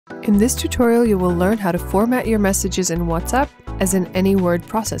In this tutorial, you will learn how to format your messages in WhatsApp as in any word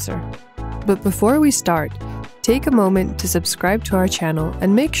processor. But before we start, take a moment to subscribe to our channel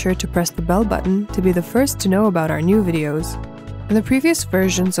and make sure to press the bell button to be the first to know about our new videos. In the previous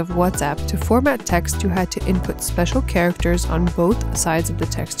versions of WhatsApp, to format text, you had to input special characters on both sides of the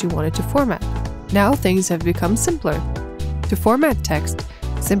text you wanted to format. Now things have become simpler. To format text,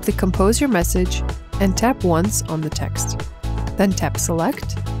 simply compose your message and tap once on the text. Then tap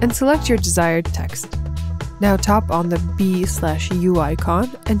Select and select your desired text. Now tap on the B/U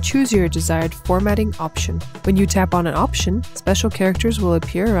icon and choose your desired formatting option. When you tap on an option, special characters will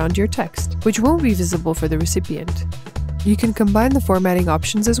appear around your text, which won't be visible for the recipient. You can combine the formatting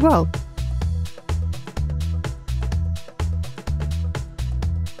options as well.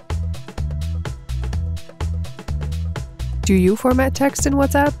 Do you format text in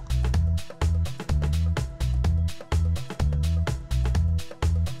WhatsApp?